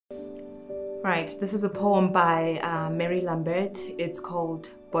Right, this is a poem by Mary Lambert. It's called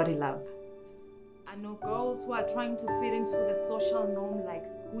Body Love. I know girls who are trying to fit into the social norm like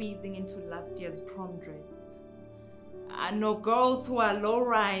squeezing into last year's prom dress. I know girls who are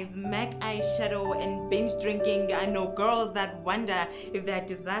low-rise, MAC eyeshadow and binge drinking. I know girls that wonder if they're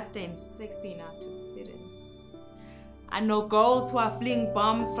disaster and sexy enough to fit in. I know girls who are fleeing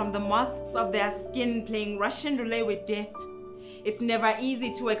bombs from the mosques of their skin, playing Russian roulette with death. It's never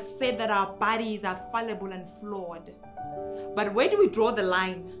easy to accept that our bodies are fallible and flawed. But where do we draw the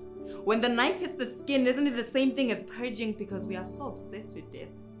line? When the knife hits the skin, isn't it the same thing as purging because we are so obsessed with death?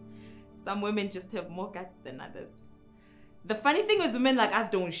 Some women just have more guts than others. The funny thing is women like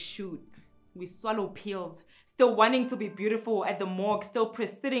us don't shoot. We swallow pills, still wanting to be beautiful at the morgue, still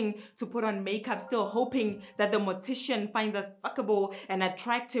proceeding to put on makeup, still hoping that the mortician finds us fuckable and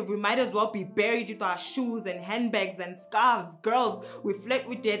attractive. We might as well be buried with our shoes and handbags and scarves. Girls, we flirt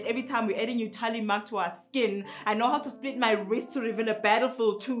with death every time we add a new tally mark to our skin. I know how to split my wrist to reveal a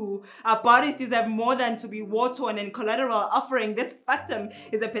battlefield too. Our bodies deserve more than to be war-torn and collateral offering. This factum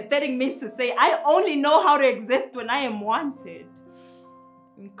is a pathetic means to say I only know how to exist when I am wanted.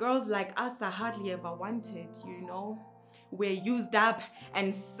 Girls like us are hardly ever wanted, you know. We're used up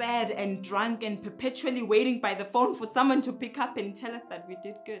and sad and drunk and perpetually waiting by the phone for someone to pick up and tell us that we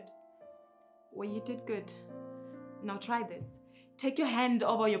did good. Well, you did good. Now try this. Take your hand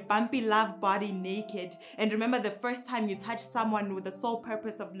over your bumpy love body naked and remember the first time you touched someone with the sole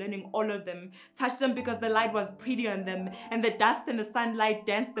purpose of learning all of them. Touch them because the light was pretty on them and the dust and the sunlight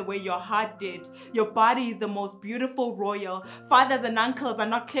danced the way your heart did. Your body is the most beautiful royal. Fathers and uncles are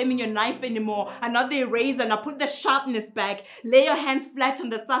not claiming your knife anymore, are not the eraser, now put the sharpness back. Lay your hands flat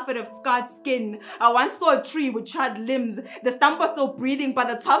on the surface of scarred skin. I once saw a tree with charred limbs. The stump was still breathing but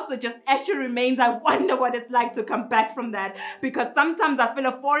the tops were just ashy remains. I wonder what it's like to come back from that because sometimes I feel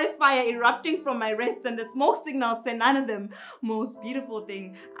a forest fire erupting from my wrist and the smoke signals say none of them. Most beautiful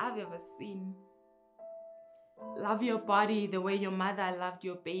thing I've ever seen. Love your body the way your mother loved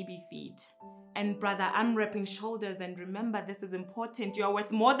your baby feet. And brother, I'm wrapping shoulders and remember this is important. You are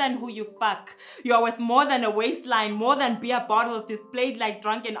worth more than who you fuck. You are worth more than a waistline, more than beer bottles displayed like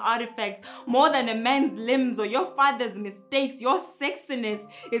drunken artifacts, more than a man's limbs or your father's mistakes. Your sexiness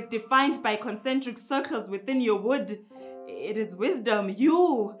is defined by concentric circles within your wood. It is wisdom.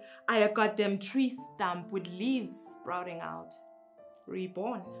 You are a goddamn tree stump with leaves sprouting out.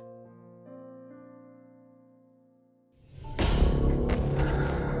 Reborn.